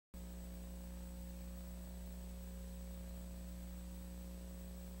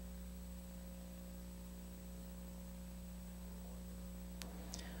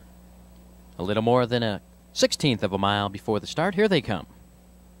A little more than a 16th of a mile before the start. Here they come.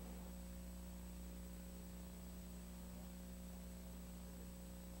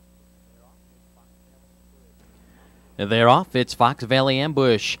 They're off. It's Fox Valley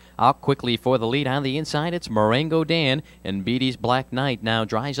Ambush. Out quickly for the lead on the inside. It's Marengo Dan, and Beatty's Black Knight now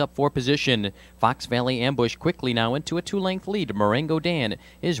dries up for position. Fox Valley Ambush quickly now into a 2-length lead. Marengo Dan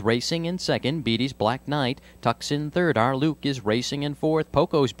is racing in second. Beatty's Black Knight tucks in third. Our Luke is racing in fourth.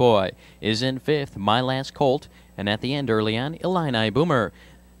 Poco's Boy is in fifth. My Last Colt, and at the end early on, Illini Boomer.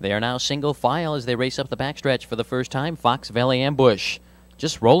 They are now single file as they race up the backstretch for the first time. Fox Valley Ambush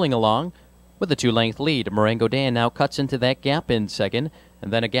just rolling along with a 2-length lead. Marengo Dan now cuts into that gap in second,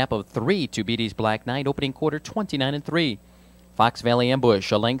 and then a gap of 3 to Beatty's Black Knight, opening quarter 29-3. Fox Valley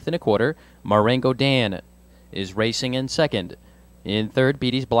Ambush, a length and a quarter. Marengo Dan is racing in second. In third,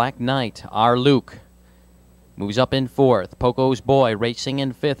 Beatty's Black Knight. Our Luke moves up in fourth. Poco's Boy racing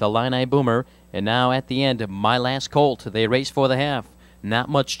in fifth. Illini Boomer. And now at the end, My Last Colt. They race for the half. Not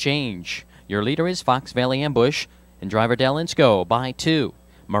much change. Your leader is Fox Valley Ambush, and driver Del Insko by 2.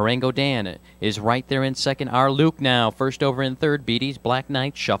 Marengo Dan is right there in second. Our Luke now first over in third. Beatty's Black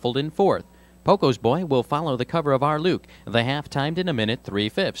Knight shuffled in fourth. Poco's Boy will follow the cover of Our Luke. The half timed in a minute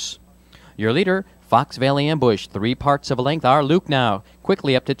 3/5. Your leader, Fox Valley Ambush, 3 parts of a length. Our Luke now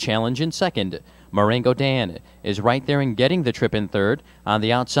quickly up to challenge in second. Marengo Dan is right there and getting the trip in third. On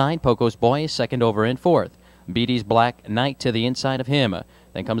the outside, Poco's Boy is second over in fourth. Beatty's Black Knight to the inside of him.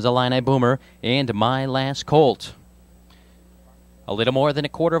 Then comes Illini Boomer and My Last Colt. A little more than a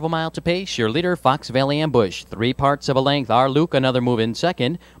quarter of a mile to pace. Your leader, Fox Valley Ambush, 3 parts of a length. Our Luke, another move in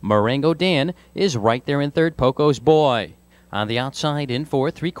second. Marengo Dan is right there in third. Poco's Boy on the outside in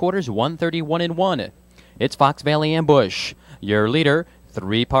fourth. 3/4, 131-1. It's Fox Valley Ambush. Your leader,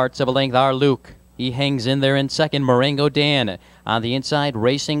 3 parts of a length. Our Luke, he hangs in there in second. Marengo Dan on the inside,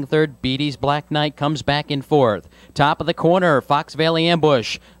 racing third. Beatty's Black Knight comes back in fourth. Top of the corner, Fox Valley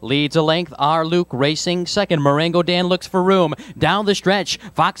Ambush leads a length. Our Luke racing second. Marengo Dan looks for room. Down the stretch,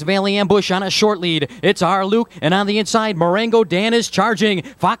 Fox Valley Ambush on a short lead. It's Our Luke, and on the inside, Marengo Dan is charging.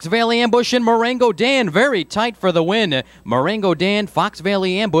 Fox Valley Ambush and Marengo Dan very tight for the win. Marengo Dan, Fox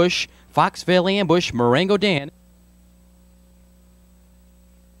Valley Ambush, Marengo Dan.